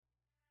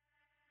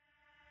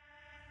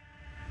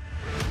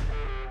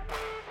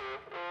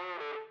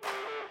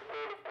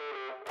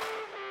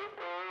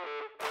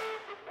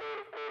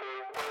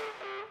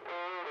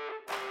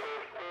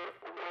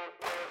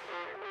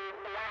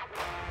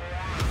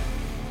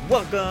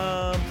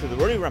Welcome to the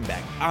Rodeo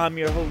Runback. I'm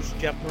your host,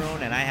 Jeff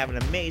Marone, and I have an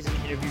amazing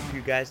interview for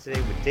you guys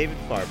today with David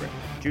Farber,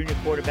 junior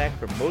quarterback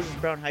for Moses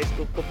Brown High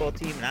School football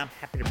team, and I'm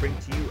happy to bring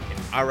to you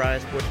an RI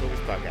Sports Focus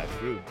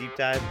podcast. We will deep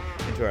dive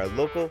into our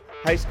local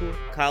high school,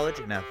 college,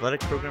 and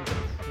athletic programs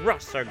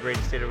across our great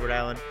state of Rhode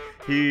Island.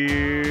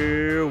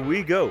 Here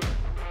we go.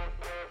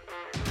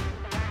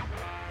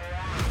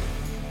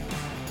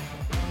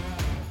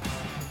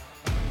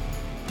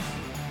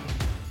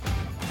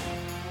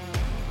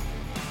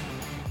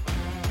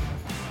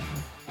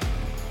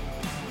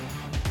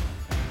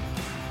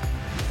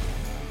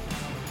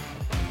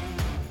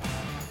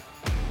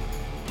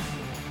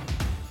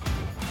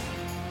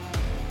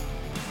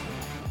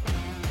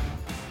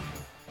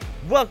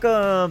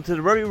 Welcome to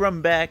the Rodeo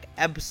Runback,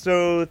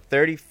 episode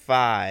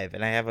 35,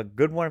 and I have a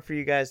good one for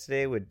you guys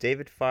today with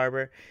David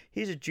Farber.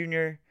 He's a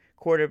junior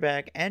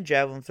quarterback and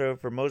javelin thrower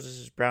for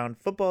Moses Brown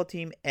football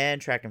team and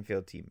track and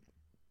field team.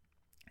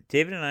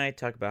 David and I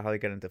talk about how he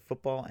got into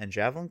football and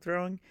javelin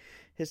throwing,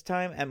 his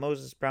time at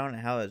Moses Brown,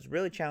 and how it's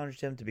really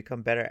challenged him to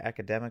become better at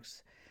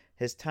academics,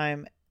 his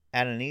time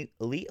at an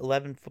Elite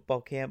 11 football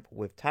camp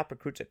with top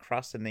recruits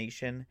across the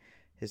nation,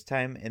 his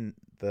time in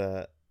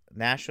the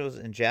Nationals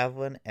and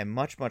javelin, and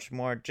much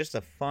more. Just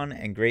a fun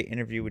and great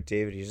interview with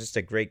David. He's just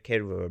a great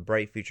kid with a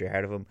bright future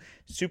ahead of him.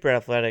 Super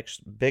athletic,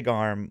 big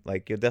arm.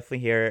 Like, you'll definitely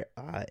hear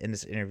in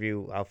this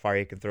interview how far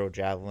he can throw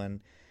javelin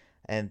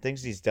and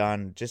things he's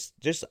done.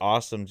 Just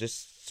awesome.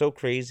 Just so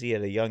crazy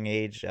at a young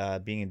age,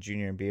 being a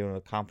junior and being able to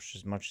accomplish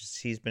as much as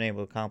he's been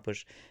able to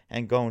accomplish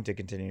and going to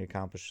continue to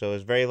accomplish. So I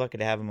was very lucky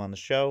to have him on the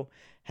show.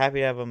 Happy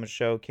to have him on the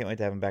show. Can't wait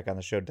to have him back on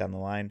the show down the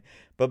line.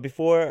 But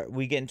before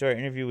we get into our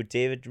interview with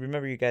David,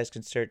 remember you guys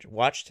can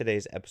watch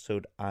today's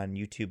episode on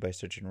YouTube by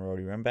searching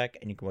Rodeo Runback,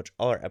 and you can watch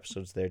all our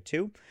episodes there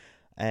too.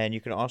 And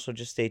you can also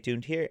just stay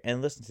tuned here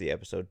and listen to the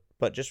episode.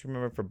 But just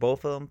remember, for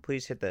both of them,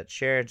 please hit that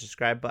share and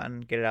subscribe button.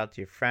 Get it out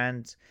to your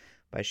friends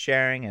by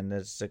sharing, and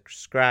then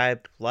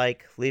subscribe,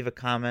 like, leave a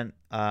comment,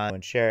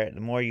 and share it. The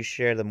more you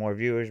share, the more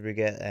viewers we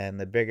get, and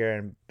the bigger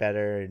and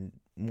better and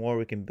more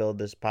we can build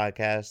this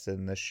podcast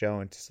and the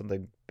show into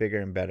something bigger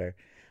and better.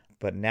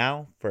 But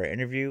now for our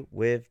interview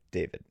with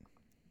David.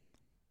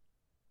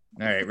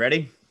 All right,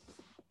 ready?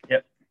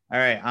 Yep. All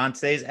right, on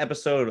today's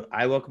episode,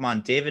 I welcome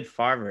on David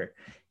Farber.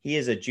 He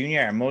is a junior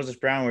at Moses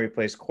Brown, where he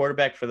plays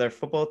quarterback for their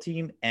football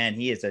team, and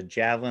he is a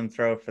javelin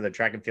thrower for the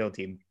track and field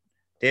team.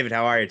 David,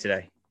 how are you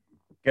today?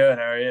 Good.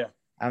 How are you?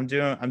 I'm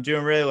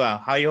doing really well.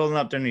 How are you holding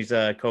up during these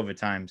COVID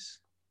times?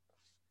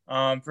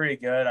 Pretty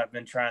good. I've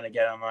been trying to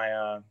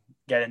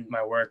get into my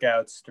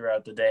workouts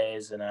throughout the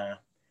days and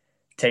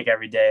take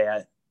every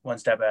day one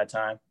step at a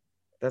time.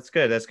 That's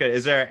good.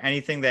 Is there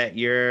anything that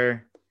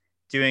you're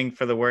doing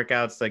for the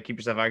workouts to keep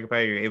yourself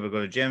occupied? You're able to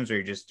go to gyms, or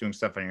you're just doing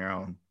stuff on your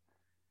own?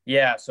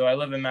 Yeah. So I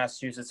live in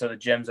Massachusetts, so the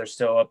gyms are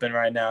still open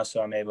right now.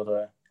 So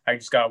I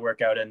just got a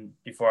workout in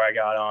before I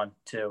got on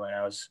too,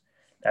 and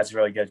that's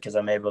really good because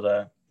I'm able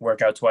to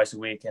work out twice a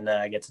week, and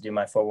then I get to do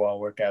my football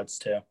workouts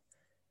too.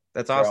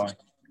 That's awesome.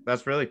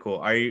 That's really cool.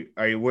 Where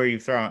are you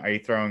throwing? Are you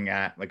throwing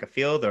at like a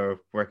field or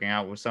working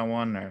out with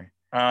someone, or?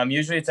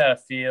 Usually it's at a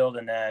field,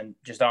 and then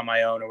just on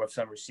my own or with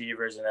some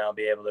receivers, and then I'll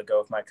be able to go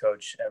with my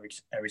coach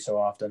every so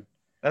often.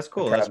 That's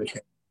cool.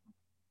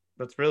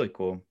 That's really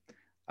cool.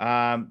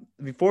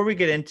 Before we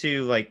get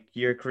into like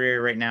your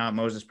career right now at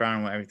Moses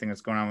Brown and everything that's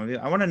going on with you,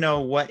 I want to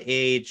know, what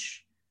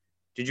age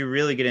did you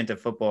really get into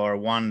football or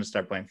wanted to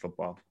start playing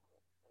football?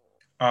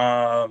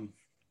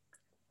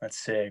 Let's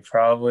see,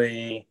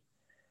 probably.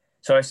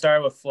 So I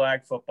started with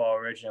flag football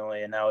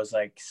originally, and that was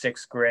like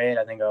 6th grade.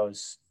 I think I want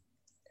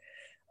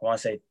to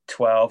say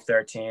 12,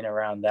 13,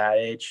 around that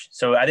age.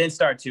 So I didn't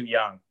start too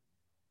young,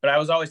 but I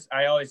used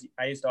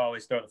to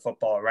always throw the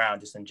football around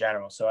just in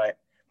general. So I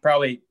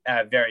probably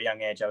at a very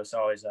young age, I was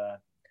always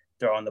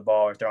throwing the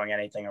ball or throwing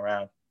anything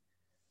around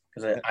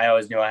because I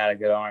always knew I had a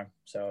good arm.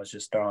 So I was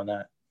just throwing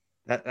that.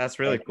 That's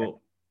really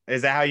cool.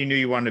 Is that how you knew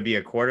you wanted to be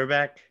a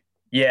quarterback?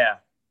 Yeah.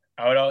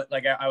 I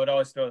would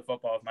always throw the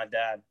football with my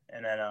dad.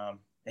 And then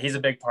he's a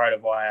big part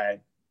of why I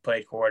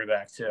played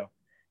quarterback too.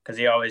 Because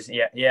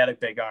he had a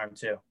big arm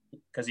too.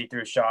 Because he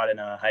threw shot in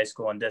high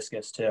school and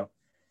discus too.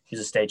 He's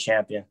a state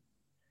champion.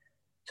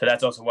 So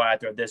that's also why I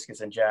throw discus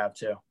and jab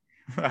too.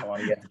 I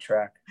want to get the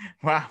track.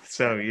 Wow.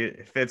 So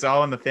if it's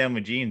all in the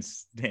family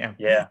genes, damn.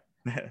 Yeah.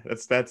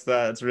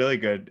 That's really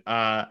good.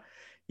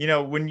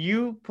 When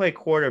you play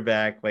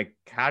quarterback, like,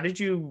 how did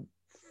you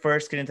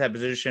first get into that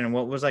position, and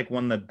what was like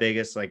one of the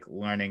biggest like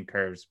learning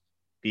curves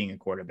being a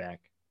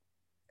quarterback?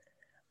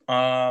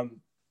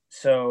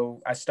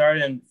 So I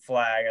started in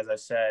flag, as I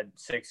said,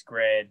 6th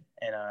grade,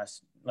 and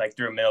like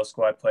through middle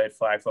school, I played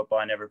flag football.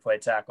 I never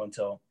played tackle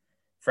until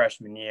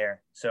freshman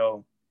year.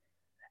 So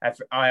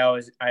I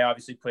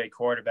obviously played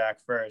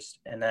quarterback first,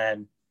 and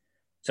then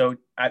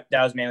that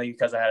was mainly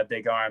because I had a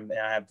big arm, and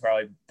I had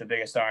probably the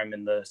biggest arm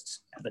in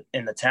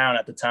the town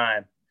at the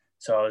time.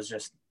 So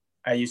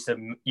I used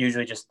to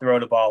usually just throw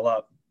the ball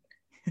up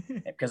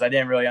because I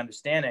didn't really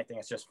understand anything.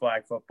 It's just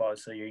flag football.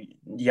 So you're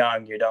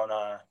young, you don't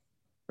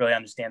really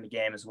understand the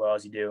game as well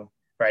as you do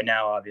right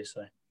now,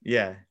 obviously.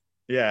 Yeah.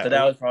 Yeah. So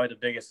that was probably the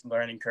biggest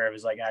learning curve,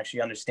 is like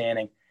actually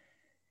understanding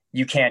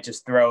you can't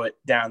just throw it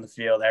down the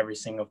field every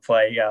single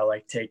play. You gotta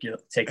like take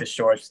the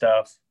short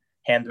stuff,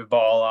 hand the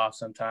ball off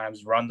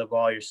sometimes, run the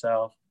ball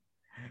yourself.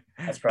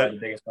 That's probably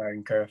the biggest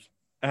learning curve.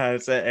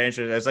 It's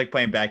interesting. It's like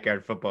playing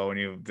backyard football when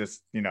you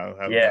just,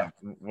 have Yeah.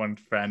 that one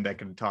friend that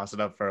can toss it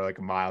up for like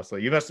a mile. So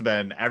you must have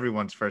been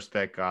everyone's first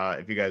pick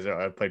if you guys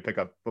played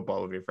pickup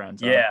football with your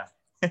friends, huh?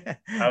 Yeah.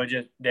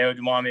 They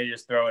would want me to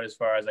just throw it as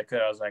far as I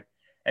could. I was like,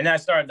 and then I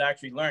started to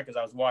actually learn because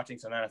I was watching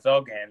some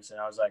NFL games and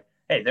I was like,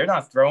 hey, they're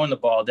not throwing the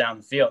ball down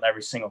the field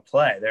every single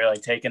play. They're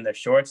like taking the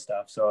short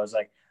stuff. So I was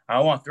like, I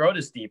don't want to throw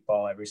this deep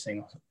ball every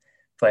single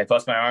play.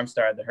 Plus my arm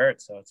started to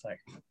hurt. So it's like,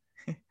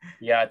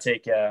 you gotta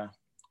take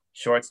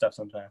short stuff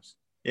sometimes.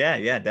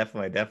 Yeah,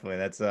 definitely.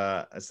 That's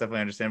definitely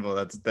understandable.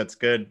 That's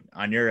good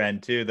on your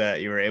end too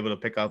that you were able to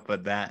pick up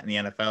with that in the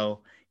NFL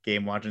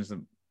game,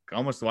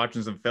 almost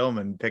watching some film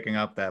and picking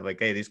up that like,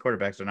 hey, these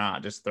quarterbacks are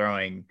not just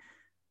throwing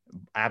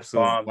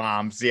absolute Bomb.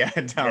 bombs, yeah,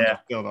 down the Yeah.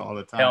 field all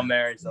the Hail time.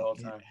 Marys the whole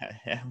time. Yeah,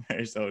 Hail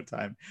Marys all the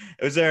time.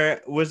 Was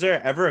there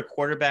ever a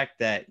quarterback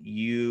that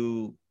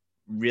you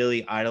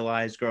really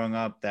idolized growing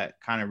up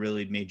that kind of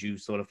really made you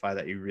solidify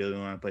that you really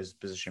want to play this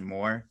position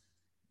more?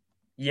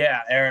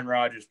 Yeah, Aaron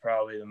Rodgers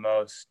probably the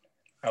most.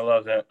 I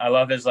love it. I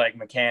love his like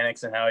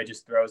mechanics and how he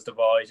just throws the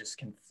ball. He just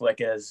can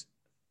flick it as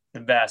the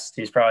best.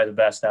 He's probably the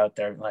best out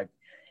there. Like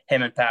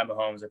him and Pat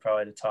Mahomes are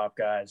probably the top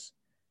guys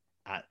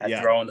at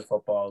Yeah, throwing the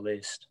football at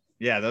least.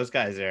 yeah, those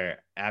guys are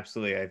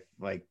absolutely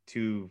like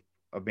two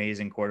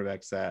amazing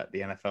quarterbacks that the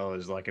NFL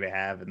is lucky to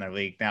have in their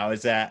league. Now,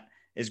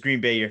 is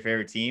Green Bay your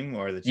favorite team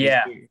or the Chiefs?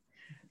 Yeah,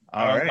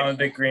 All right, I'm a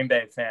big Green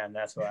Bay fan.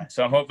 That's why.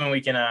 So I'm hoping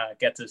we can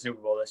get to the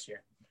Super Bowl this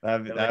year.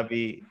 that'd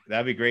be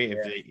great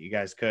if Yeah. you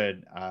guys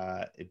could.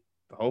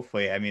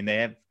 Hopefully, I mean they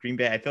have Green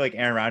Bay. I feel like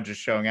Aaron Rodgers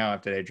showing out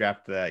after they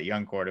draft the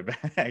young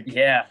quarterback.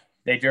 Yeah,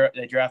 they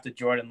drafted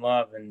Jordan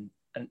Love and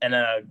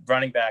a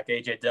running back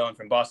AJ Dillon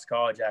from Boston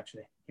College.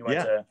 Actually, he went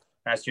Yeah, to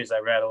Massachusetts. I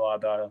read a lot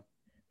about him,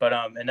 but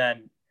and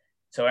then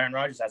so Aaron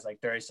Rodgers has like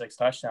 36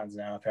 touchdowns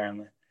now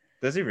apparently.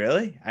 does he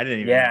really? I didn't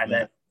even Yeah, know and then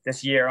that.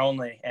 this year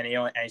only, and he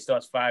still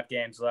has 5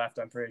 games left.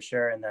 I'm pretty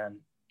sure, and then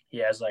he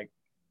has like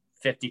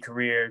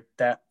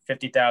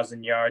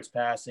 50,000 yards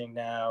passing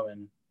now,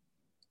 and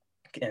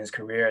in his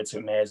career, it's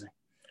amazing.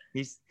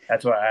 He's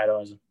That's why I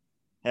idolize him.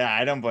 Yeah,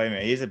 I don't blame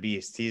him. He's a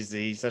beast.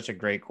 He's such a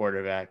great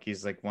quarterback.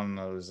 He's like one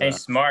of those. And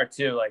he's smart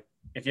too. Like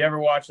if you ever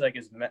watch like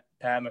his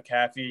Pat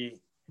McAfee,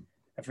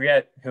 I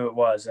forget who it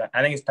was.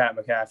 I think it's Pat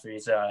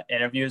McAfee's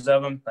interviews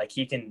of him. Like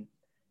he can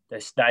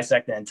just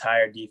dissect the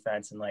entire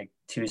defense in like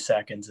 2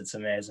 seconds. It's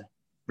amazing.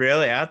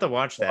 Really, I have to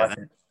watch that.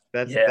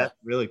 That's Yeah, that's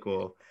really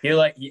cool.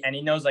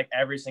 he knows like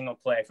every single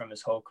play from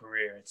his whole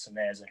career. It's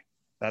amazing.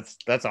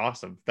 That's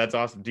awesome. That's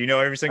awesome. Do you know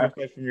every single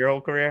play from your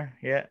whole career?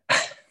 Yeah.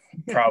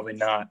 Probably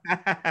not.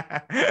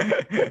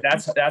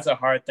 That's a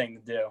hard thing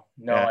to do.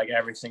 Know Yeah. like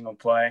every single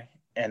play.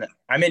 And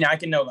I mean I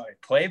can know like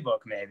playbook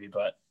maybe,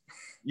 but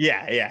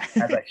Yeah.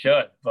 as I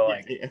should. But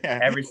like Yeah.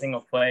 every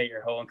single play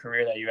your whole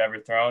career that you've ever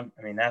thrown.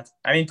 I mean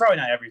probably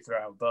not every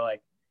throw, but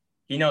like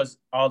he knows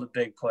all the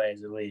big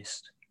plays at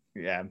least.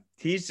 Yeah.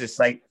 He's just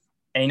Like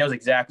and he knows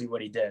exactly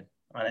what he did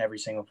on every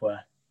single play.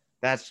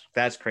 that's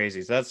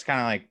crazy. So that's kind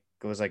of like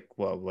it was like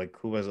like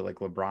who was it, like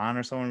LeBron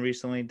or someone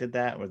recently did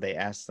that where they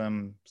asked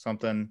them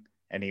something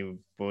and he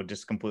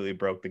just completely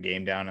broke the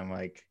game down in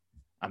like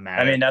a I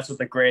matter. mean that's what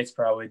the greats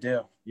probably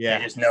do. Yeah.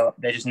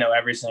 They just know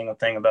every single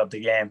thing about the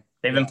game.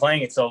 They've been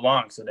playing it so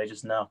long, so they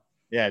just know.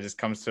 Yeah, it just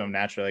comes to them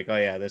naturally, like, oh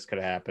yeah, this could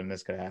happen,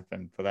 this could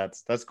happen. But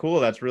that's cool.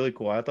 That's really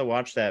cool. I have to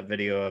watch that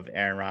video of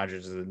Aaron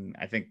Rodgers, and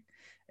I think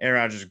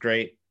Aaron Rodgers is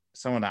great.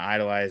 Someone to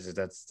idolize.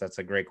 That's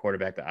a great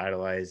quarterback to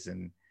idolize,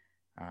 and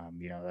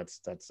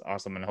that's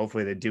awesome. And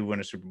hopefully they do win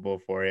a Super Bowl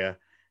for you.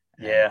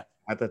 Yeah.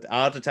 I'll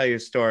have to tell you a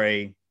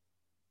story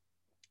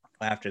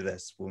after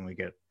this when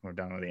we're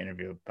done with the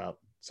interview about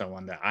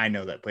someone that I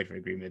know that played for the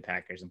Green Bay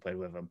Packers and played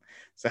with them.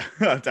 So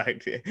I'll talk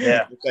to you.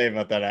 Yeah. I'll tell you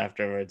about that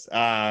afterwards.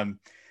 And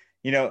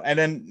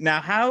then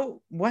now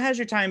what has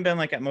your time been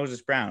like at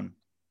Moses Brown?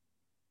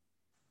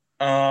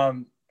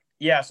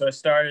 Yeah, so I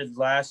started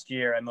last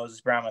year at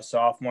Moses Brown my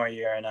sophomore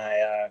year, and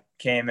I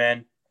came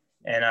in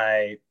and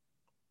I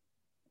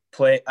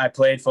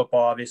played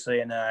football obviously,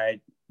 and I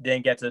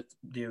didn't get to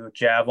do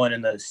javelin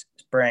in the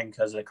spring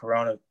because the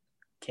corona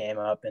came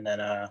up, and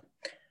then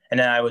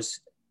I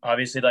was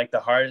obviously like the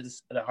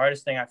hardest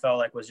thing I felt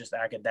like was just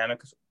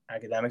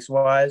academics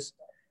wise,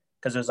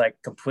 because it was like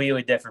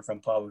completely different from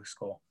public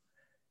school.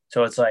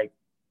 So it's like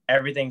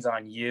everything's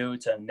on you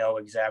to know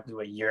exactly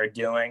what you're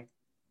doing.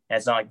 And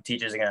it's not like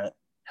teachers are going to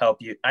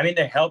help you. I mean,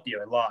 they help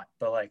you a lot,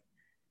 but like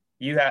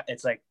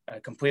it's like a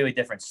completely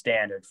different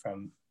standard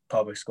from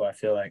public school, I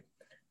feel like.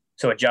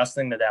 So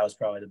adjusting to that was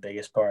probably the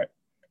biggest part.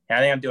 And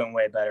I think I'm doing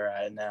way better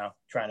at it now,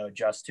 trying to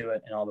adjust to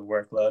it and all the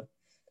workload,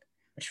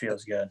 which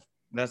feels good.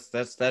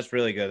 That's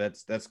really good.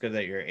 That's good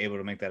that you're able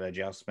to make that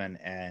adjustment.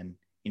 And,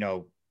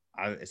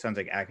 it sounds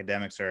like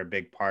academics are a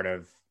big part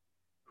of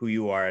who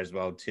you are as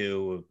well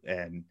too.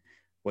 And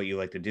what you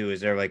like to do.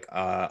 Is there like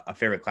a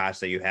favorite class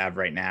that you have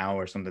right now,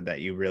 or something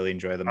that you really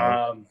enjoy the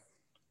most?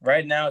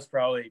 Right now it's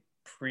probably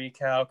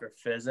pre-calc or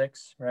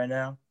physics right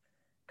now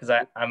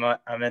because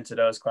I'm into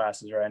those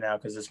classes right now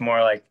because it's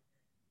more like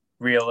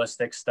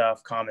realistic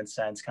stuff, common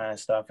sense kind of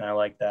stuff, and I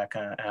like that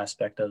kind of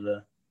aspect of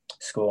the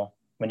school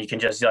when you can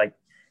just like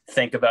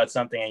think about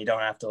something and you don't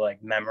have to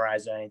like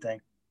memorize or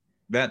anything.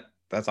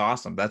 That's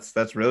awesome.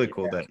 That's really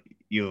cool Yeah. that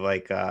you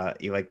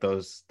like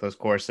those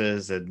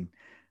courses. And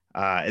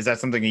is that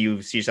something that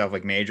you see yourself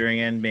like majoring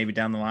in maybe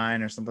down the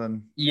line or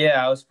something?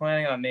 Yeah, I was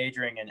planning on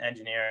majoring in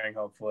engineering,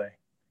 hopefully.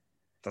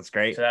 That's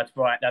great. So that's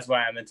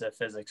why I'm into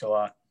physics a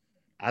lot.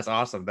 That's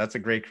awesome. That's a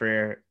great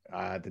career.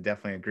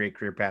 Definitely a great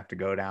career path to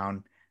go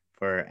down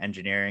for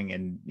engineering.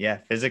 And yeah,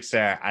 physics.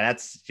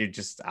 That's you're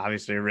just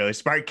obviously a really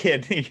smart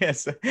kid.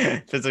 Yes,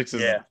 physics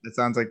is. Yeah. It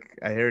sounds like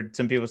I heard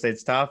some people say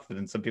it's tough,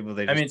 and some people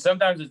they I just. mean,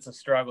 sometimes it's a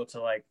struggle to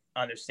like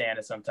understand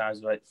it sometimes,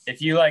 but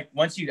if you like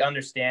once you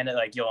understand it,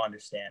 like you'll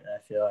understand it,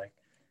 I feel like.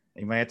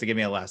 You might have to give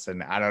me a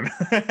lesson. I don't know.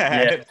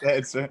 Yeah.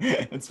 It's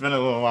been a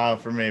little while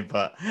for me,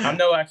 but I'm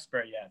no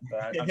expert yet,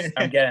 but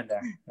I'm getting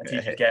there. My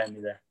teacher's getting me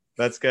there.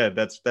 that's good.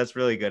 That's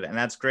really good, and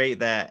that's great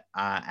that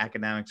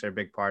academics are a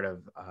big part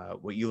of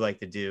what you like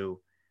to do,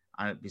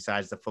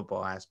 besides the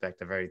football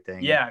aspect of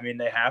everything. Yeah, I mean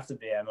they have to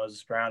be at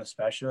Moses Brown,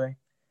 especially.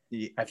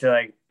 Yeah, I feel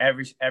like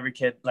every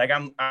kid, like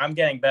I'm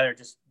getting better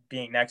just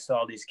being next to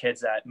all these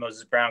kids at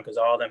Moses Brown because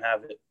all of them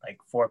have like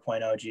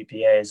 4.0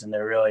 GPAs and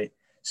they're really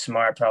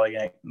smart. Probably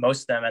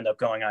most of them end up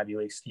going Ivy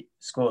League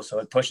school, so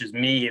it pushes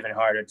me even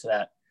harder to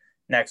that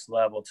next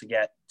level to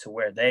get to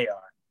where they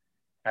are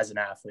as an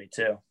athlete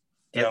too,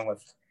 that's dealing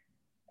with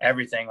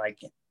everything. Like,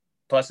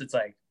 plus it's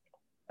like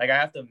I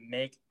have to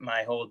make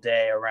my whole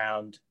day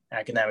around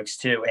academics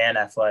too and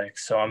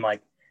athletics. So I'm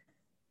like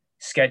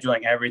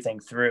scheduling everything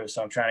through.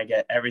 So I'm trying to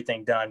get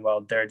everything done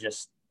while they're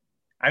just.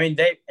 I mean,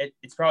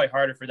 it's probably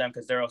harder for them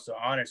because they're also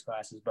honors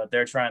classes, but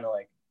they're trying to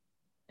like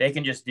they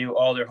can just do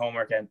all their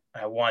homework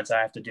at once. I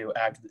have to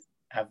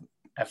have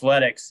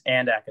athletics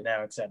and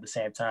academics at the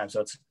same time.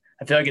 So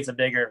I feel like it's a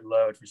bigger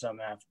load for some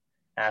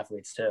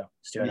athletes too,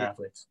 student yeah,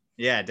 athletes.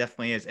 yeah, it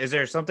definitely is. Is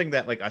there something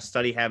that like a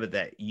study habit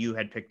that you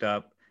had picked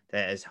up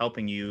that is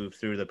helping you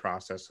through the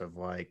process of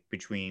like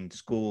between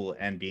school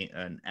and being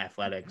an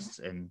athletics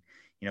and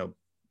you know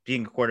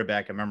being a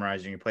quarterback and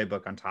memorizing your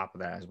playbook on top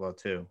of that as well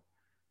too?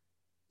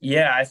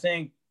 Yeah, I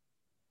think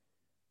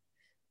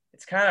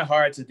it's kind of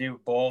hard to do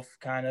both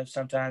kind of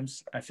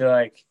sometimes. I feel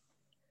like,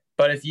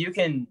 but if you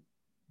can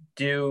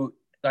do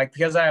like,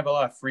 because I have a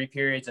lot of free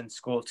periods in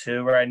school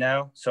too right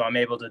now, so I'm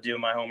able to do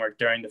my homework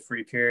during the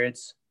free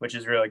periods, which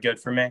is really good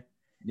for me. And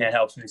Yeah, it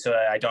helps me so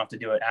that I don't have to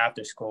do it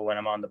after school when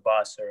I'm on the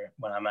bus or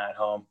when I'm at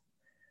home.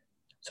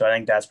 So I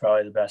think that's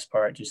probably the best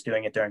part, just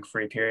doing it during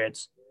free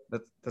periods.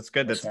 that's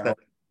good.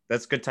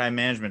 That's good time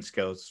management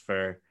skills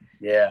for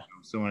Yeah.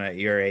 someone at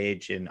your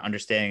age and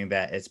understanding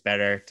that it's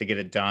better to get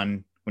it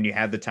done when you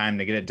have the time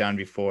to get it done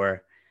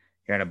before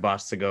you're on a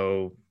bus to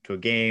go to a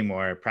game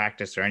or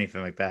practice or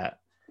anything like that.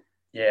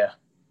 Yeah.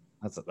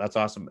 That's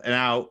awesome. And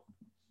now,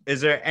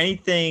 is there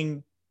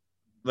anything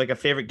like a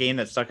favorite game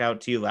that stuck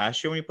out to you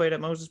last year when you played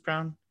at Moses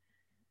Brown?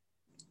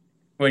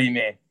 What do you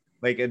mean?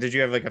 Like, did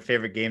you have like a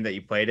favorite game that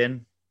you played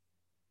in?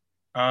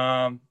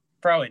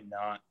 Probably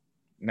not. I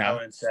No.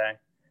 wouldn't say.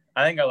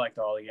 I think I liked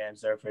all the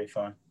games. They're pretty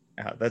fun.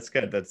 Oh, that's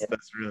good. Yeah.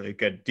 That's really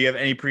good. Do you have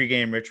any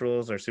pregame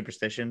rituals or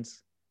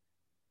superstitions?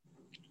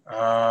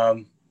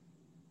 Um,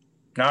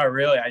 Not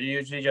really. I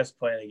usually just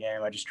play the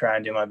game. I just try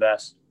and do my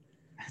best.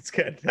 That's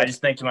good. I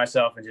just think to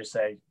myself and just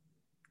say,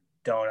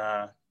 don't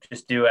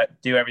just do it.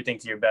 Do everything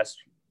to your best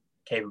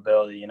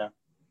capability.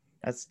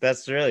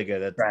 That's really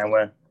good. Try and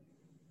win.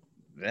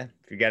 Yeah,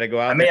 if you got to go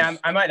I out there. mean,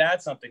 I might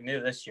add something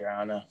new this year. I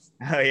don't know.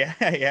 Oh yeah,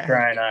 yeah.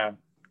 Try and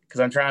because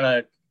I'm trying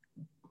to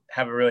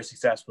have a really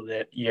successful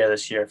year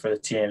this year for the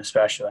team,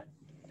 especially.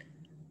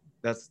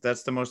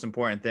 That's the most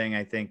important thing.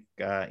 I think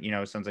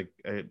it sounds like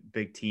a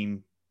big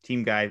team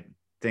guy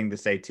thing to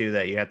say too,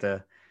 that you have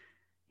to,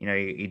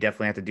 you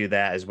definitely have to do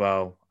that as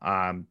well.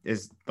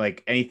 Is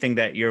like anything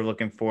that you're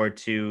looking forward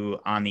to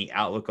on the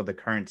outlook of the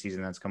current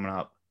season that's coming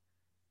up?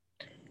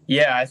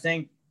 Yeah, I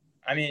think.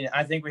 I mean,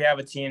 I think we have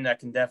a team that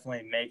can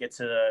definitely make it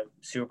to the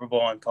Super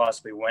Bowl and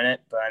possibly win it.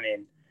 But I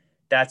mean,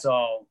 that's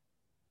all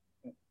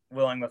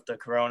willing with the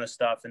Corona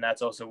stuff, and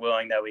that's also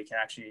willing that we can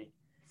actually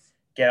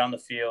get on the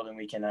field and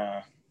we can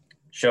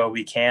show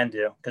we can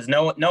do. Because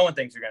no one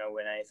thinks we're going to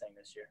win anything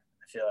this year.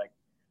 I feel like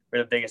we're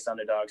the biggest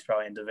underdogs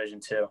probably in Division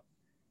Two,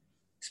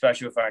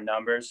 especially with our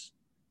numbers.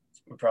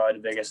 We're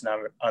probably the biggest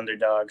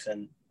underdogs,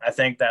 and I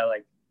think that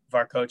like with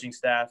our coaching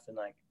staff and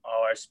like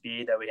all our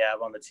speed that we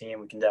have on the team,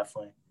 we can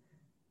definitely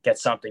get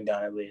something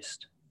done at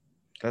least.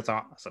 That's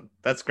awesome.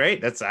 That's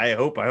great. I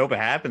hope it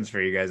happens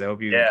for you guys. I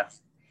hope Yeah.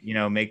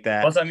 make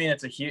that. Plus, I mean,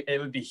 it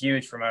would be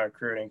huge for my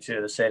recruiting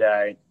too to say that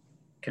I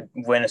could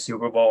win a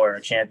Super Bowl or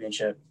a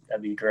championship.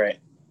 That'd be great.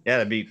 Yeah,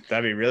 that'd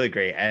be really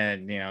great.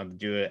 And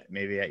do it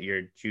maybe at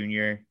your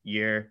junior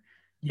year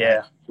at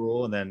Yeah.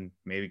 school, and then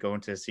maybe go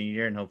into a senior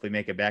year and hopefully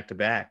make it back to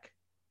back.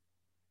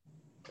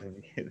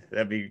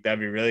 That'd be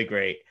really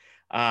great.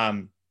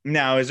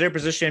 Now, is there a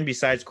position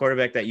besides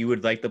quarterback that you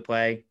would like to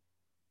play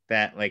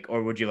that like,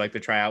 or would you like to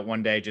try out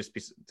one day just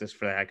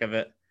for the heck of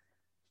it?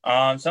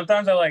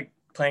 Sometimes I like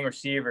playing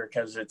receiver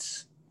because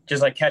it's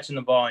just like catching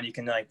the ball and you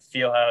can like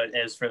feel how it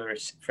is for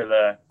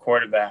the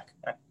quarterback.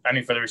 I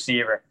mean for the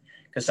receiver,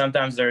 because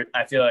sometimes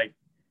I feel like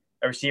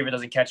a receiver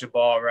doesn't catch a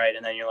ball right,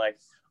 and then you're like,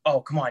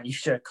 oh come on, you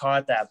should have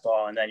caught that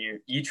ball, and then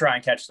you try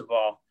and catch the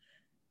ball,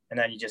 and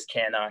then you just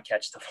cannot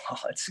catch the ball.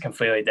 It's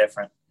completely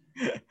different.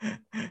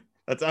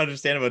 That's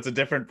understandable. It's a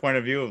different point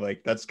of view.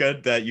 Like that's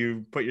good that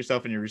you put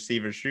yourself in your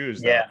receiver's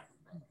shoes, though. Yeah,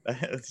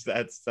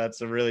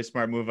 That's a really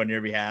smart move on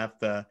your behalf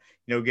to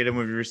get in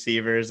with your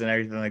receivers and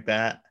everything like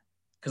that.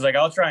 because like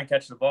I'll try and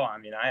catch the ball. I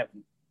mean,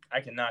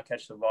 I cannot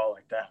catch the ball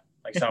like that.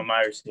 Like some of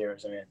my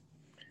receivers, I mean,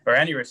 or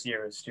any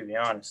receivers, to be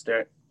honest.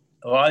 They're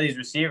a lot of these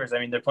receivers. I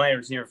mean, they're playing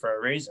receiver for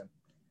a reason.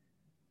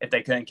 If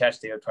they couldn't catch,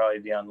 they would probably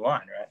be on the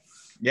line, right?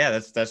 Yeah,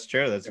 that's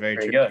true. That's very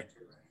true. Good.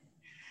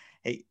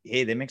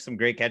 Hey, they make some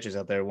great catches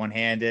out there,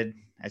 one-handed.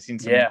 I've seen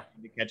some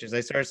catches. I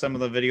saw some of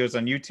the videos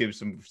on YouTube.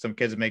 Some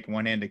kids making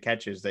one-handed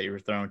catches that you were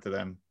throwing to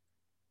them.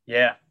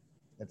 Yeah,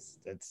 it's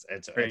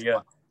pretty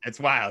good. It's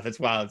wild. It's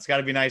wild. It's got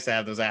to be nice to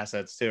have those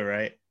assets too,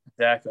 right?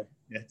 Exactly.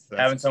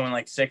 Having someone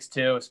like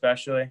 6'2",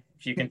 especially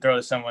if you can throw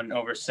to someone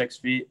over 6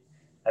 feet,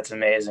 that's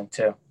amazing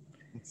too.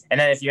 And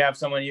then if you have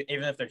someone,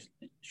 even if they're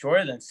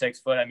shorter than 6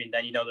 foot, I mean,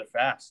 then they're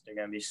fast. They're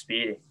going to be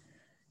speedy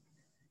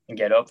and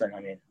get open. I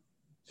mean,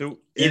 so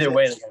either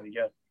way, they're going to be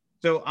good.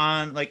 So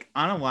on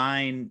a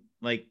line,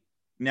 like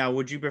now,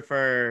 would you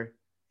prefer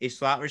a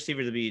slot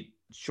receiver to be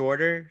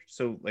shorter,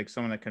 so like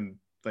someone that can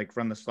like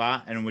run the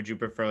slot, and would you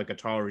prefer like a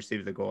taller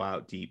receiver to go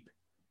out deep?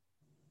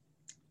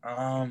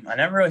 I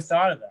never really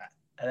thought of that.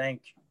 I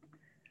think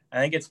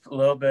it's a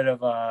little bit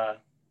of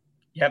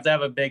you have to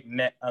have a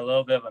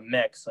little bit of a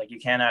mix. Like you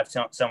can't have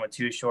someone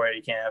too short.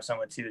 You can't have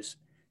someone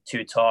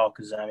too tall,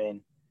 because I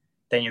mean,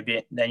 then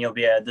you'll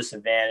be at a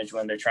disadvantage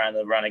when they're trying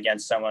to run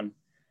against someone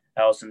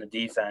else in the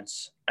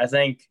defense. I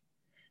think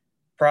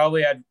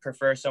probably I'd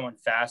prefer someone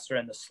faster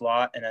in the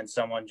slot and then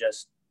someone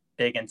just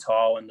big and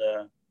tall in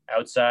the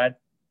outside,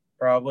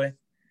 probably,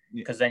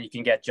 because then you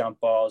can get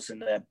jump balls in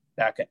the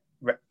back of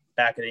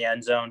the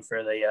end zone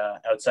for the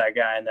outside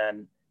guy, and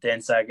then the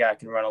inside guy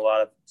can run a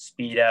lot of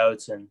speed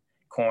outs and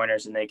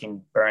corners, and they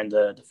can burn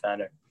the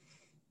defender,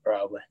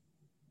 probably.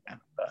 Yeah.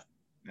 But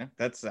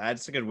that's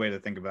a good way to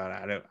think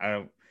about it.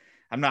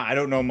 I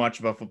don't know much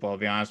about football, to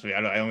be honest with you.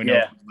 I only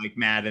know like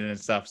Madden and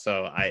stuff.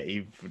 So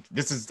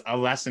this is a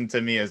lesson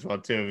to me as well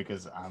too,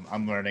 because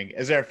I'm learning.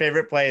 Is there a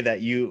favorite play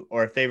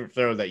or a favorite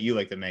throw that you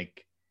like to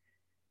make?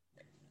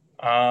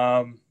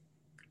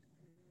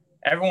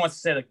 Everyone wants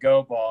to say the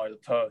go ball or the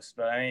post,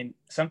 but I mean,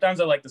 sometimes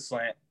I like the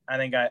slant. I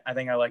think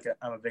I like it.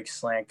 I'm a big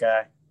slant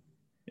guy.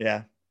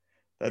 Yeah.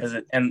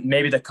 And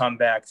maybe the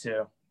comeback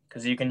too.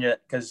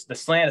 Because the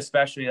slant,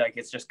 especially, like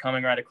it's just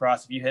coming right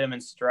across. If you hit him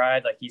in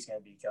stride, like he's going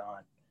to be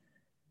gone.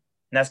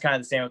 And that's kind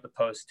of the same with the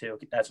post too.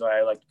 That's why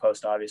I like the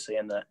post, obviously.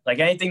 And like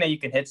anything that you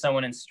can hit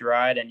someone in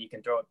stride and you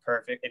can throw it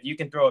perfect. If you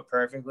can throw it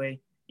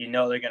perfectly, they're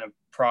going to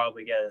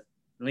probably get at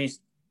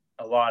least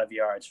a lot of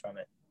yards from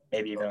it,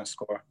 maybe even a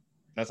score.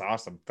 That's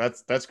awesome.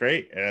 That's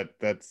great. I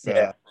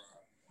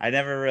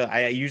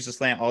use the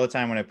slant all the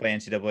time when I play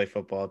NCAA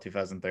football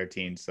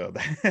 2013. So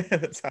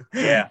that's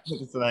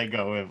what I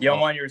go with. You don't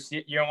want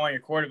your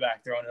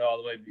quarterback throwing it all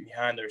the way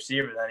behind the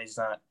receiver. Then he's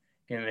not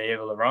going to be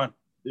able to run.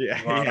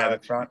 Yeah.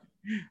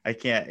 I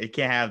can't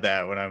have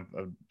that when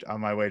I'm on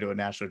my way to a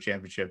national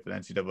championship in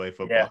NCAA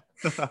football.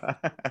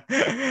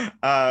 Yeah.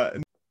 All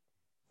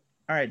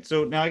right.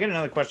 So now I got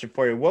another question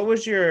for you. What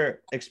was your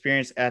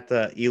experience at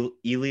the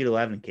Elite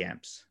 11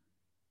 camps?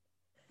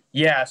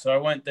 Yeah. So I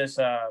went this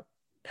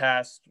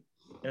past,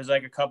 it was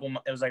like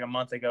a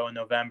month ago in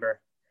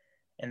November.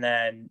 And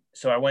then,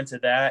 so I went to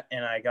that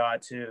and I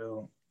got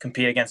to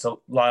compete against a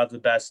lot of the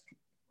best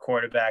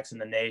quarterbacks in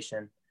the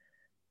nation.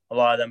 A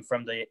lot of them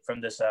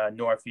from this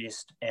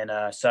Northeast and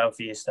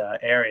Southeast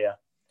area.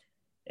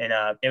 And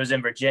it was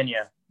in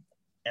Virginia.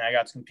 And I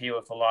got to compete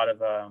with a lot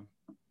of,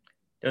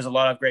 there's a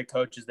lot of great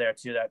coaches there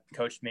too that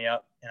coached me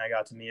up. And I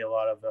got to meet a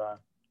lot of,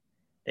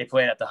 they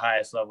played at the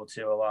highest level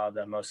too, a lot of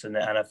them, most in the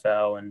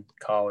NFL and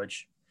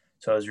college.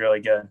 So it was really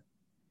good.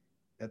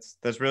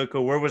 That's really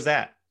cool. Where was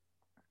that?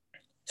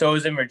 So it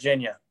was in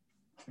Virginia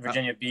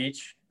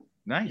Beach.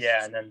 Nice.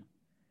 Yeah. And then,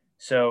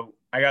 so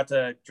I got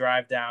to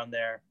drive down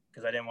there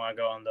because I didn't want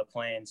to go on the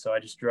plane. So I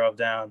just drove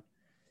down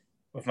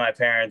with my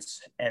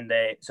parents, and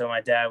so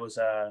my dad was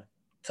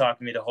talking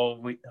to me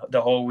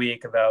the whole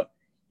week about,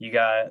 you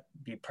gotta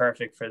be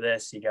perfect for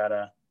this. You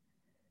gotta,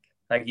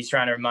 like, he's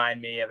trying to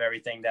remind me of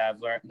everything that I've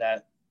learned,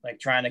 that like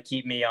trying to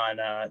keep me on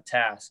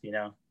task,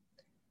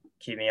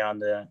 keep me on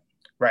the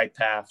right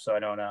path. So I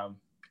don't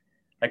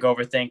like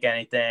overthink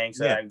anything,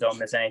 so I don't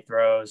miss any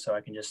throws, so I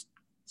can just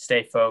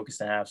stay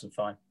focused and have some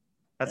fun.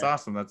 That's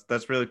awesome.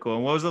 That's really cool.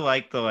 And what was it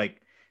like to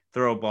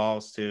throw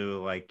balls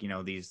to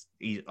these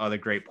other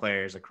great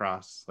players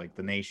across like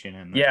the nation?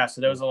 And so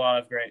there was a lot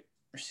of great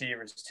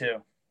receivers too,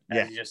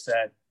 as you just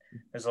said.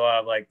 there's a lot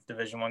of like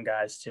Division 1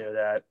 guys too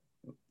that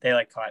they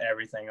like caught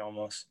everything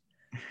almost.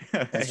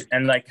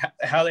 And like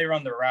how they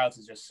run the routes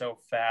is just so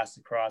fast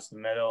across the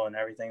middle and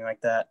everything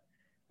like that.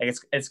 Like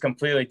it's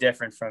completely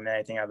different from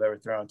anything I've ever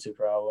thrown to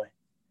probably.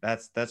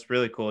 That's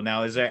really cool.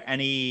 Now, is there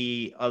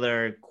any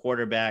other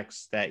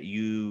quarterbacks that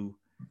you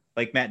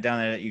like met down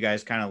there that you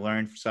guys kind of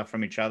learned stuff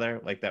from each other,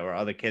 like that were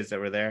other kids that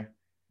were there?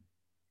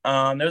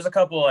 There's a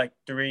couple like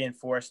 3 and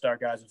 4 star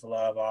guys with a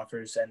lot of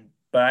offers,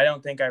 but I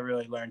don't think I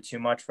really learned too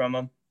much from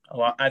them. A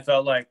lot. I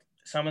felt like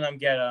some of them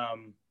get a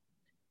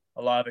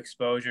lot of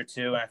exposure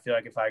too, and I feel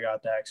like if I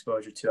got that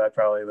exposure too, I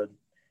probably would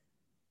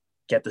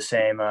get the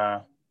same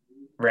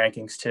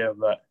rankings too.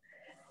 But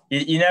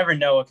you never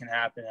know what can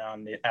happen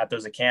at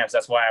those camps.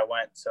 That's why I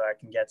went, so I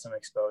can get some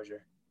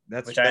exposure,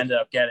 which I ended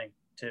up getting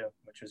too,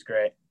 which was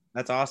great.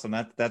 That's awesome.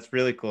 That's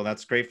really cool.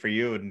 That's great for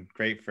you and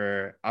great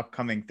for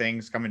upcoming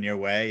things coming your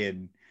way,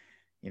 and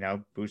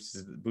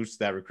boosts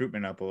that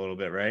recruitment up a little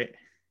bit, right?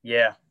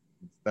 Yeah.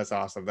 That's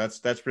awesome.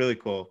 That's really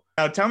cool.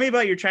 Now tell me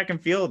about your track and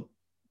field,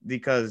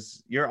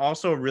 because you're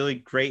also really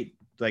great,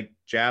 like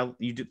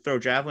you throw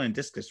javelin and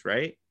discus,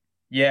 right?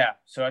 Yeah.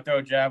 So I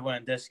throw javelin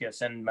and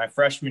discus, and my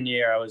freshman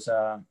year I was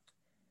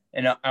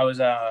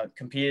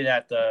competed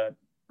at the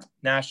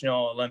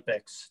National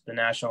Olympics, the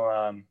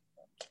national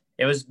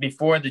it was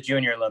before the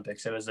Junior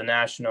Olympics. It was the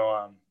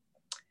national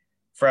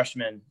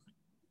freshman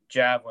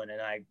javelin,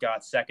 and I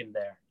got second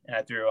there, and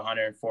I threw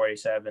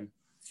 147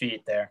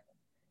 feet there.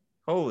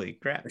 Holy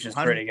crap! Which is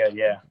pretty good,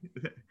 yeah.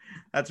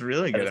 That's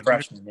really good. As a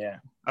freshman, yeah.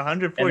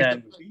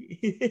 147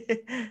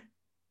 feet.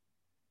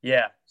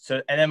 Yeah.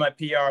 So, and then my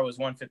PR was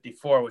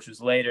 154, which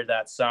was later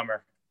that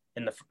summer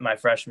in my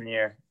freshman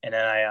year, and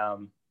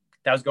then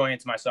that was going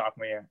into my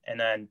sophomore year, and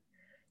then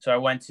so I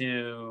went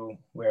to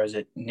where was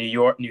it? New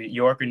York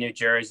or New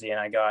Jersey, and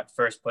I got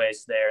first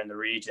place there in the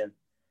region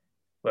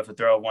with a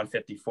throw of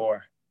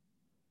 154.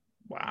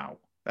 Wow,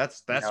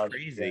 that's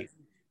crazy.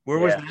 Where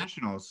was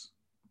nationals?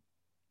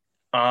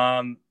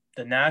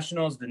 The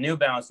nationals, the New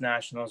Balance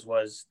nationals,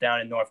 was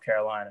down in North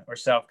Carolina or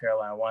South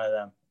Carolina, one of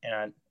them,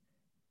 and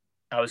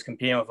I was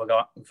competing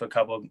with a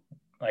couple of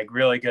like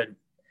really good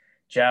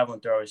javelin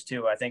throwers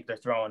too. I think they're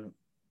throwing.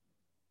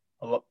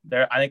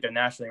 I think they're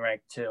nationally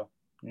ranked too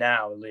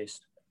now, at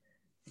least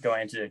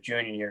going into their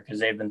junior year, because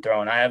they've been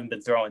throwing. I haven't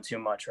been throwing too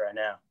much right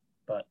now,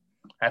 but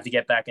I have to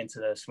get back into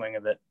the swing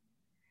of it.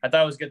 I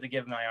thought it was good to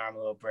give my arm a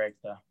little break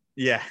though.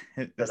 Yeah,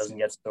 that doesn't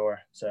get sore.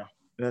 So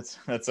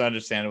that's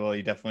understandable.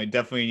 You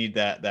definitely need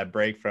that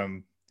break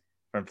from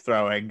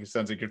throwing. It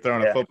sounds like you're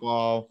throwing a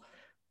football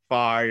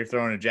far, you're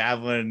throwing a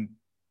javelin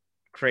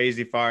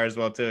crazy far as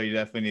well too. You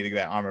definitely need to get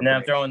that armor. And then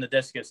I'm throwing the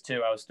discus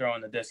too. I was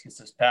throwing the discus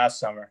this past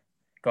summer,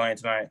 going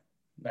into my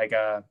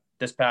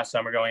this past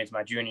summer going into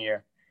my junior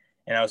year,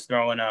 and I was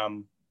throwing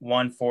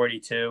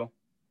 142,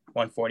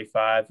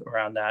 145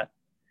 around that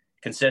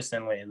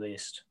consistently at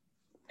least.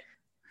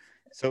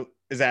 So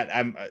is that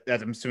I'm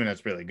assuming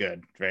that's really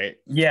good, right?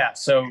 Yeah.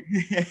 So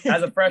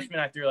as a freshman,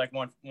 I threw like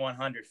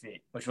 100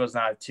 feet, which was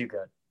not too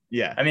good.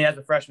 Yeah. I mean, as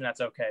a freshman, that's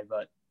okay,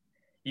 but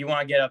you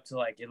want to get up to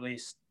like at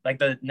least like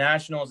the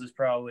nationals is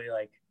probably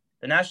like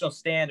the national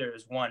standard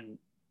is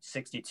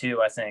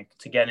 162, I think,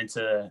 to get into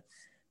the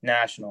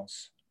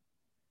nationals.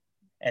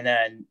 And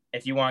then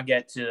if you want to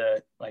get to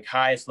the like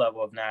highest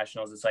level of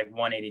nationals, it's like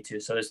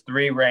 182. So there's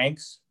 3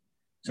 ranks.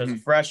 So as a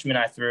freshman,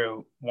 I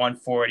threw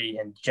 140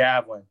 in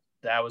javelin.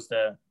 That was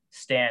the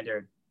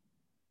standard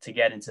to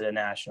get into the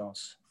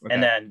nationals. Okay.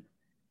 And then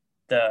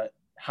the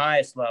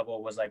highest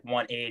level was like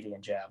 180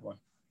 in javelin.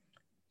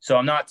 So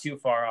I'm not too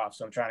far off.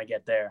 So I'm trying to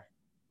get there.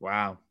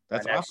 Wow.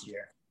 That's next awesome.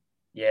 year.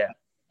 Yeah.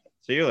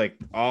 So you're like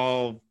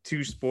all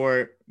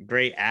 2-sport,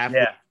 great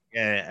athlete. Yeah.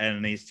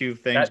 And these 2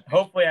 things.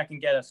 Hopefully I can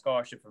get a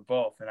scholarship for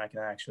both, and I can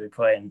actually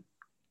play in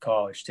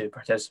college to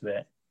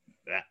participate.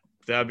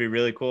 That would be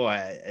really cool.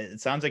 It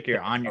sounds like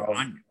you're on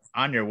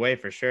your way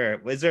for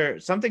sure. Is there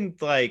something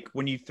like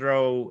when you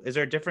throw, is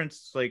there a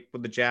difference like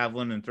with the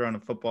javelin and throwing a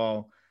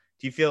football?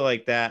 Do you feel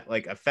like that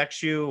like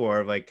affects you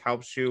or like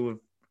helps you with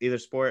either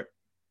sport?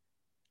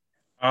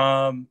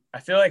 I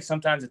feel like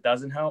sometimes it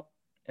doesn't help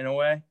in a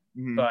way,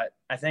 but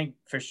I think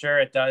for sure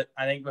it does.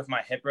 I think with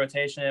my hip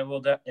rotation,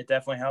 it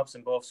definitely helps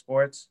in both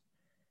sports,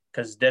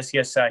 because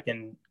discus, I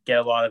can get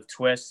a lot of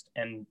twist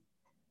and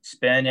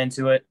spin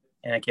into it,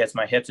 and it gets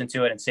my hips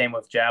into it. And same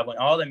with javelin.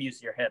 All of them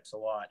use your hips a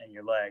lot and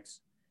your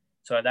legs.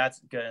 So that's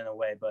good in a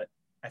way, but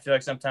I feel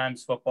like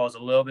sometimes football is a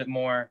little bit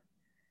more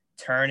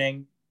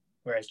turning,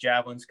 whereas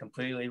javelin's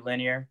completely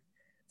linear.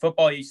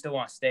 Football, you still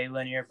want to stay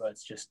linear, but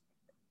it's just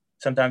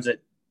sometimes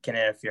it can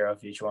interfere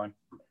with each one.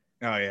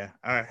 Oh yeah.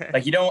 All right.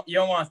 Like you don't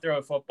want to throw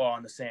a football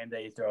on the same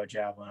day you throw a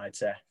javelin, I'd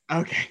say.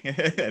 Okay.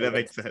 That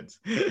makes sense.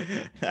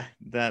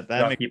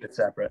 that keep it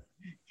separate.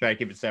 Try to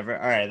keep it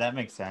separate. All right, that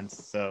makes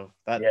sense. So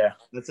that's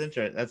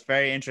interesting. That's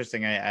very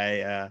interesting.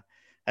 I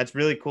that's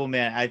really cool,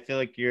 man. I feel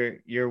like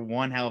you're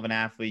one hell of an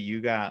athlete.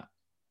 You got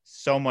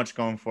so much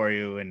going for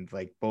you in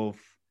like both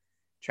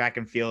track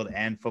and field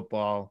and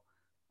football.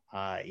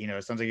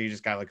 It sounds like you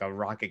just got like a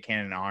rocket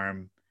cannon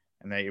arm,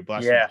 and that you're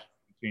blessed with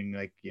between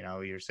like,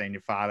 you're saying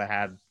your father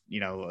had,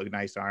 a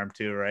nice arm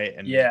too, right?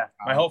 And Yeah,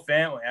 my whole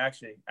family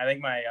actually. I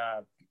think my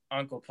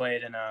uncle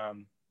played in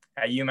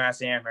at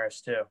UMass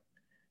Amherst too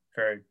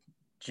for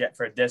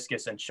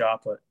discus and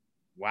shot put.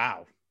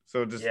 wow.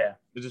 So Yeah,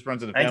 it just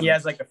runs in the I think he family.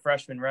 has like a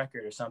freshman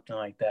record or something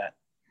like that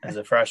as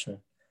a freshman.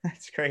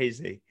 That's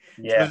crazy.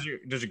 So Yeah.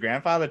 does your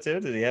grandfather too?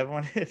 Did he have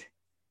one?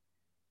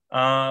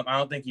 I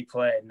don't think he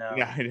played. No,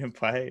 No, he didn't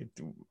play.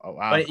 Oh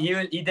wow. but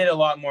he did a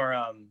lot more.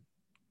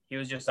 He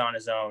was just on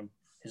his own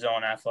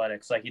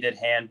athletics. Like he did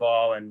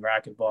handball and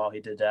racquetball.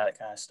 He did that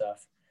kind of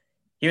stuff.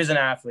 He was an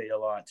athlete a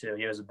lot too.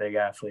 He was a big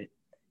athlete.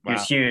 He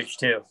was Wow. huge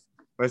too.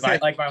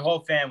 My whole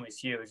family's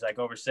huge, like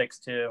over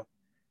 6'2".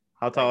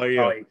 How tall Like are you?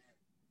 probably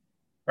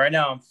right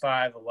now I'm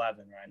 5'11"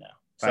 right now.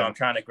 So I'm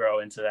trying to grow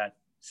into that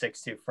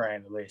 6'2"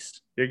 frame at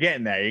least. You're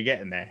getting there. You're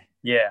getting there.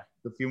 Yeah.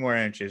 A few more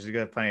inches. You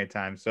got plenty of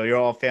time. So your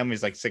whole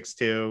family's like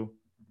 6'2".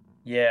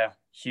 Yeah.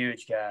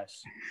 Huge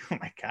guys. Oh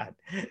my God.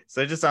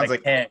 So it just sounds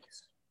like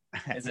tanks.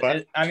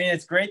 I mean,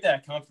 it's great that I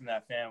come from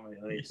that family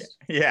at least.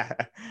 Yeah.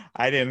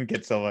 I didn't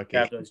get so lucky.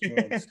 Got those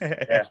genes.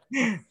 Yeah.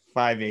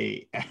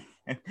 5'8".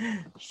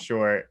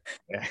 Short.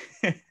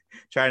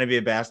 Trying to be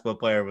a basketball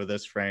player with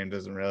this frame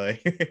doesn't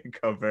really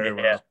go very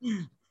well.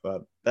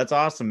 But that's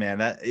awesome, man.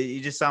 That you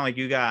just sound like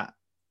you got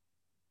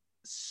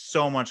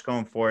so much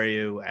going for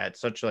you at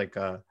such like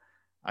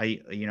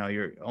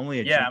you're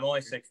only I'm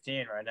only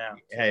 16 right now.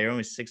 Yeah, you're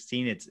only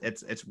 16.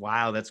 It's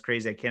wild. That's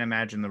crazy. I can't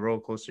imagine the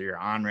roller coaster you're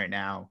on right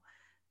now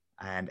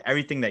and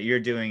everything that you're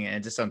doing. And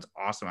it just sounds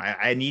awesome.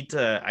 I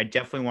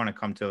definitely want to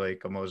come to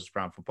like a Moses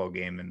Brown football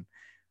game and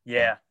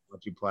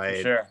let you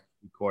play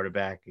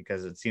quarterback,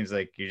 because it seems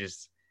like it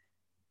just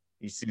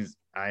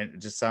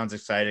sounds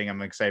exciting.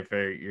 I'm excited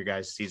for your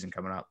guys' season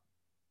coming up.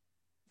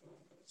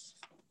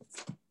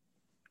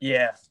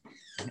 Yeah.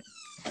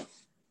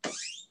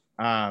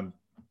 Do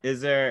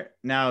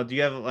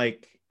you have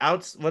like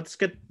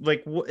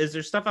is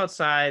there stuff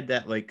outside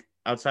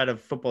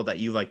of football that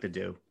you like to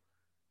do?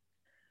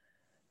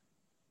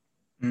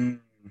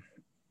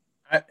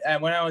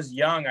 When I was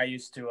young, I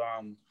used to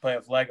play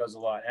with Legos a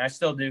lot, and I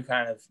still do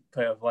kind of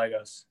play with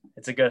Legos.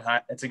 It's a good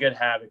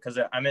habit because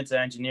I'm into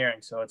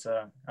engineering, so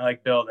I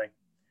like building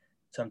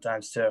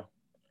sometimes too.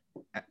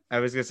 I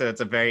was gonna say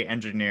that's a very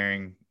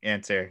engineering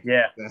answer.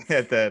 Yeah.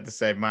 to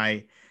say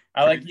I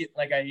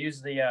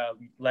use the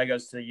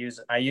Legos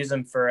I use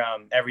them for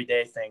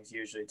everyday things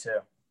usually too.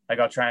 Like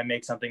I'll try and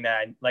make something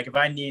that if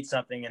I need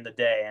something in the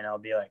day, and I'll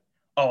be like,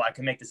 oh, I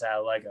can make this out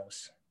of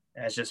Legos,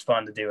 and it's just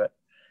fun to do it.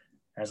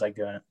 I just like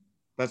doing it.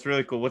 That's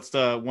really cool. What's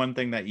the one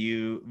thing that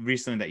you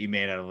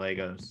made out of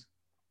Legos?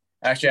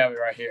 Actually, I have it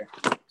right here.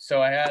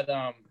 So I had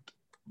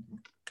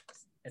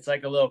it's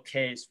like a little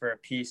case for a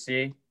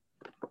PC.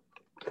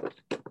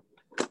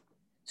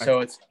 So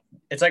it's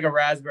like a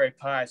Raspberry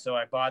Pi. So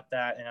I bought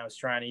that, and I was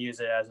trying to use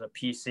it as a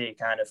PC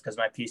kind of because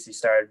my PC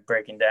started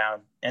breaking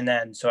down. And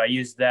then so I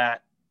used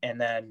that, and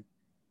then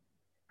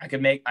I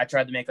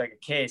tried to make like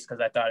a case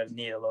because I thought it would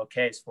need a little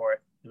case for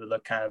it. It would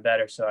look kind of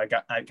better. So I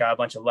got a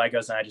bunch of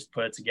Legos, and I just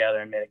put it together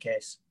and made a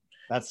case.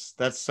 That's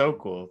so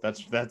cool.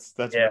 That's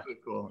really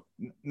cool.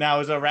 Now,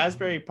 is a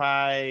Raspberry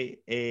Pi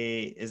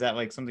is that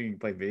like something you can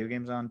play video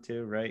games on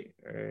too, right?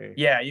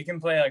 Yeah, you can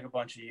play like a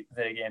bunch of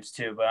video games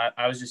too, but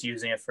I was just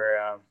using it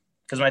for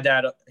because my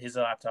dad, his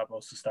laptop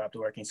also stopped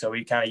working, so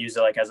we kind of use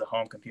it like as a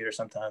home computer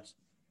sometimes.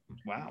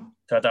 Wow.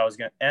 So I thought it was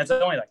good, and it's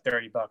only like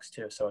 $30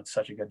 too, so it's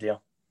such a good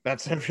deal.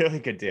 That's a really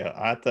good deal.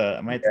 I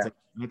might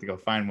have to go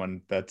find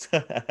one. That's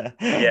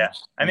yeah.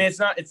 I mean, it's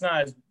not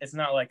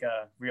like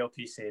a real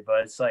PC,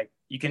 but it's like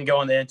you can go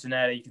on the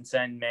internet, you can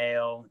send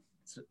mail.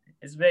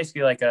 It's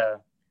basically like a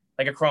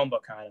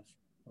Chromebook kind of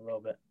a little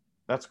bit.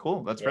 That's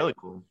cool. That's really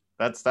cool.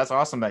 That's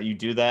awesome that you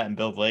do that and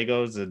build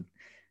Legos and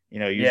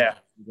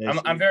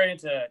I'm very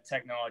into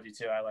technology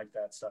too. I like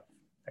that stuff,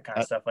 that kind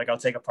of stuff. Like I'll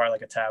take apart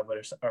like a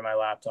tablet or my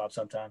laptop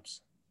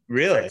sometimes.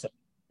 Really?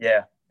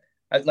 Yeah.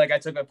 I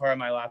took apart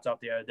my laptop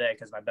the other day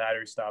because my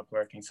battery stopped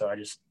working, so I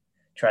just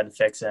tried to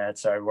fix it and it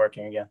started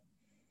working again.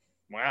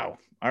 Wow.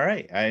 All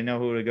right. I know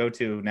who to go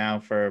to now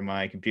for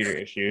my computer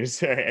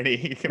issues.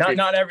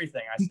 Not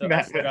everything. I still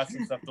got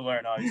some stuff to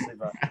learn, obviously,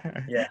 but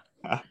yeah.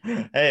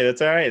 Hey,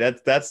 that's all right.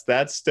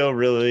 That's still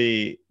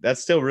really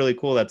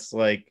cool. That's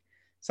like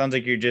sounds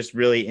like you're just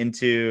really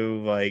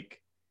into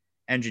like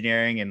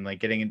engineering and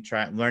like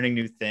learning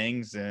new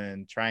things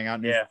and trying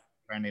out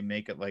trying to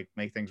make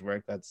things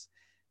work. That's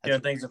doing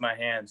things with my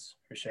hands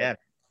for sure. Yeah,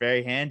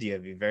 very handy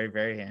of you. Very,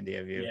 very handy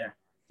of you. Yeah.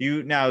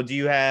 Do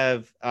you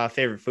have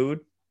favorite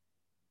food?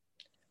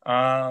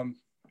 Probably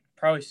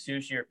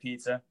sushi or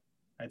pizza,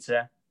 I'd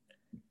say.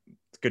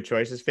 Good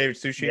choices. Favorite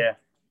sushi? Yeah.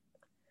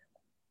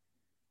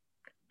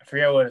 I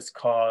forget what it's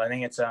called. I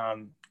think it's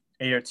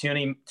either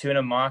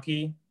tuna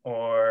maki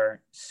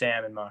or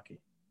salmon maki.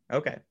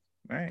 Okay.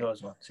 All right.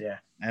 Those ones, yeah.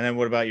 And then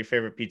what about your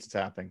favorite pizza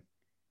topping?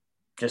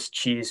 Just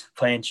cheese,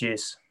 plain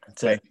cheese.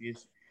 That's it.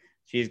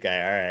 Cheese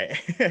guy. All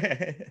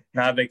right.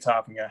 Not a big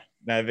topping guy.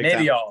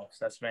 Maybe olives.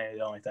 That's maybe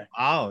the only thing.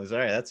 Olives. All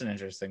right. That's an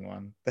interesting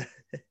one.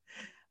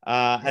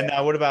 And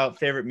now what about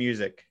favorite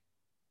music?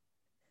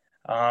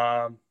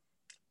 Um,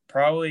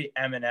 Probably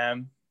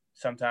Eminem.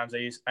 Sometimes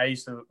I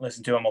used to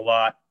listen to him a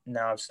lot.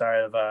 Now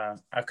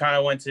I've kind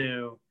of went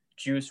to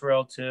Juice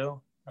World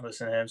too. I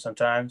listen to him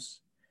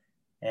sometimes,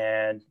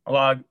 and a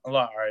lot of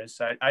artists.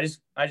 I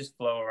just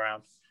flow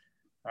around.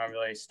 I don't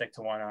really stick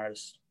to one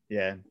artist.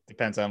 Yeah,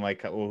 depends on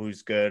like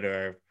who's good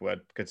or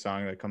what good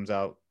song that comes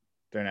out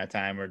during that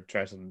time, or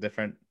try something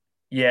different.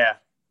 Yeah,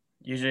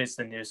 usually it's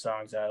the new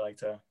songs that I like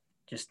to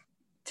just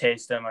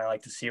taste them. I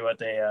like to see what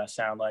they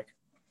sound like.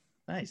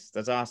 Nice,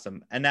 that's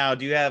awesome. And now,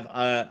 do you have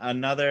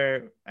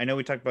another? I know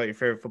we talked about your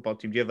favorite football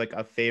team. Do you have like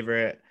a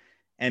favorite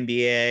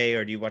NBA,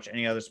 or do you watch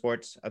any other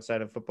sports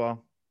outside of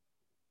football?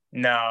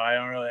 No, I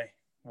don't really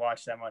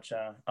watch that much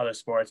other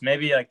sports.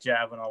 Maybe like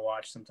javelin I'll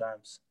watch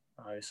sometimes,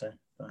 obviously.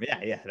 But, Yeah,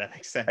 yeah, that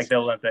makes like sense. the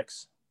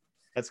Olympics.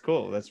 That's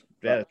cool. That's yeah,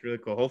 But that's really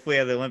cool. Hopefully, you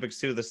have the Olympics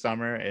too this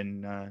summer,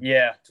 and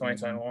yeah, mhm,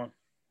 2021.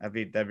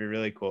 that'd be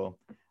really cool.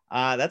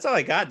 That's all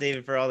I got,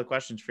 David, for all the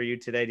questions for you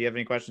today. Do you have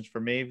any questions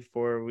for me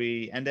before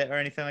we end it or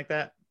anything like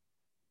that?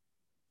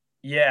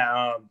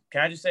 Yeah.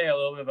 Can I just say a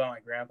little bit about my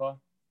grandpa,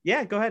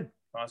 Yeah, go ahead.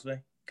 possibly?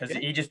 Because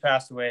Yeah. he just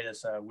passed away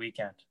this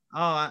weekend.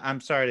 Oh,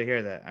 I'm sorry to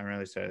hear that. I'm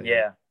really sorry to hear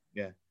that.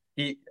 Yeah.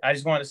 Yeah. I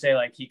just wanted to say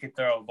like he could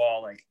throw a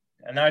ball. Like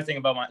another thing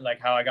about my like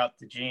how I got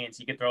the genes,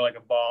 he could throw like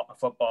a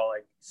football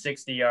like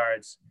 60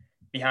 yards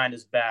behind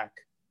his back.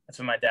 That's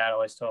what my dad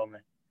always told me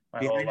my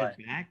whole Behind his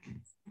life. back?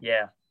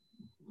 Yeah.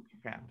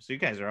 Crap. So you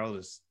guys are all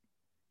just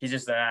He's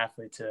just an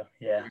athlete too.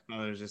 Yeah. your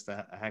father's just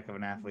a heck of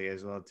an athlete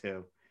as well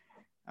too.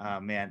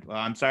 Man, well,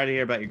 I'm sorry to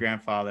hear about your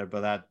grandfather,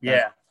 but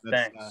Yeah.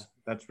 that's Thanks.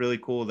 that's really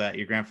cool that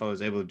your grandfather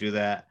was able to do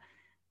that.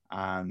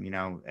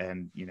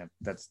 And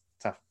that's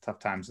tough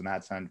times in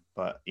that sense.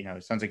 But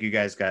it sounds like you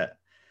guys got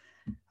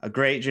a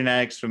great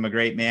genetics from a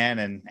great man,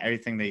 and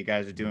everything that you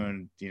guys are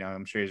doing.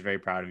 I'm sure he's very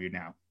proud of you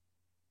now.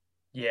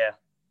 Yeah.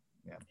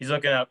 Yeah. He's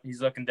looking up.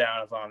 He's looking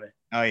down upon me,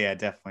 Oh yeah,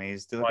 definitely.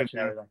 He's still looking watching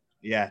down. everything.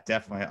 Yeah,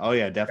 definitely. Oh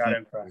yeah, Got definitely.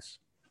 impressed.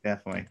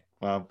 Definitely.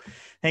 Well,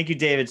 thank you,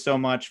 David, so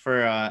much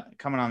for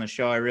coming on the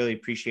show. I really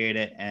appreciate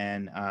it.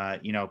 And,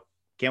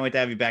 can't wait to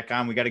have you back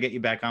on. We got to get you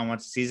back on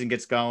once the season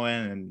gets going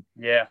and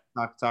Yeah.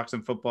 talk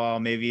some football.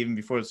 Maybe even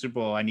before the Super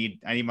Bowl. I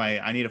need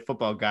a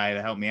football guy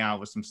to help me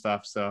out with some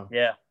stuff. So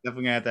Yeah.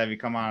 definitely gonna have to have you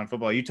come on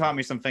football. You taught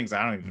me some things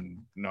I don't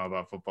even know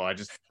about football. I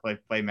just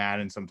play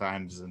Madden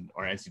sometimes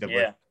or NCAA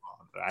Yeah.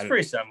 football. It's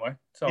pretty similar.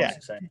 It's Yeah, almost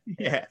the same.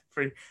 yeah.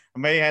 I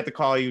may have to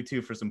call you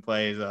too for some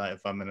plays if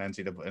I'm in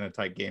NCAA in a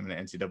tight game in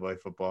NCAA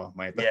football.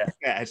 Might have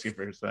to ask you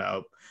for some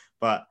help,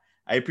 but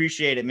I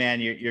appreciate it, man.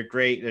 You're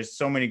great. There's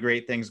so many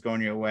great things going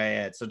your way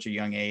at such a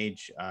young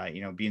age.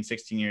 Being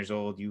 16 years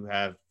old, you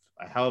have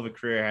a hell of a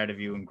career ahead of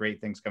you and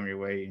great things coming your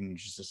way. And you're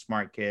just a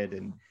smart kid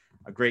and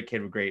a great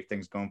kid with great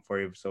things going for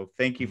you. So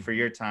thank you for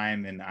your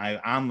time, and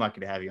I'm lucky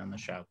to have you on the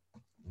show.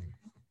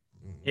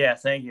 Yeah.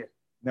 Thank you.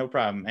 No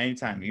problem.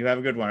 Anytime. You have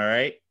a good one. All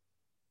right.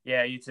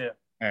 Yeah. You too.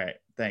 All right.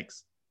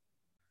 Thanks.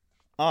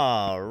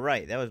 All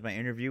right, that was my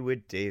interview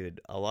with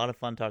David. A lot of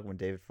fun talking with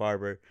David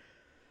Farber.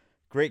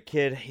 Great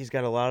kid. He's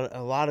got a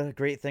lot of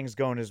great things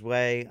going his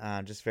way.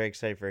 Just very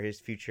excited for his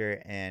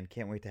future, and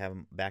can't wait to have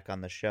him back on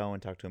the show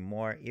and talk to him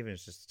more. Even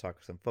just to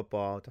talk some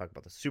football, talk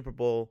about the Super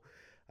Bowl.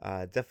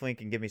 Definitely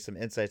can give me some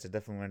insights. I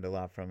definitely learned a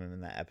lot from him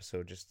in that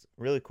episode. Just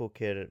really cool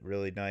kid,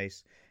 really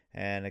nice,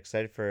 and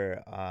excited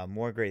for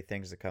more great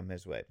things to come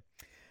his way.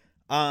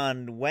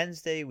 On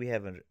Wednesday, we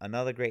have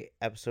another great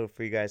episode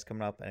for you guys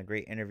coming up and a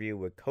great interview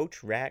with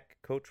Coach Rack.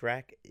 Coach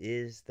Rack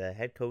is the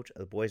head coach of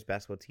the boys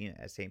basketball team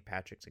at St.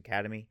 Patrick's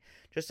Academy.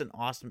 Just an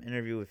awesome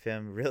interview with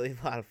him. Really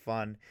a lot of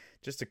fun.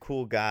 Just a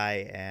cool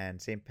guy,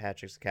 and St.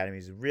 Patrick's Academy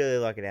is really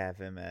lucky to have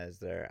him as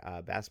their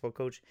basketball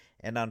coach.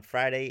 And on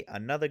Friday,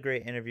 another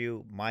great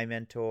interview. My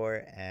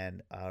mentor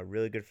and a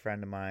really good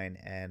friend of mine,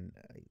 and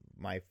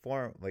my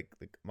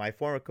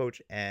former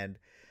coach and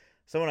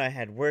someone I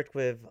had worked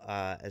with,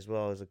 as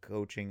well as a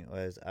coaching,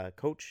 was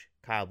Coach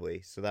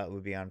Cobley. So that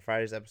would be on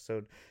Friday's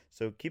episode.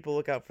 So keep a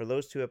lookout for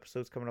those two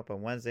episodes coming up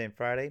on Wednesday and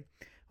Friday.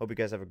 Hope you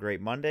guys have a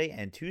great Monday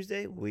and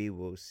Tuesday. We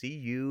will see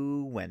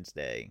you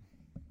Wednesday.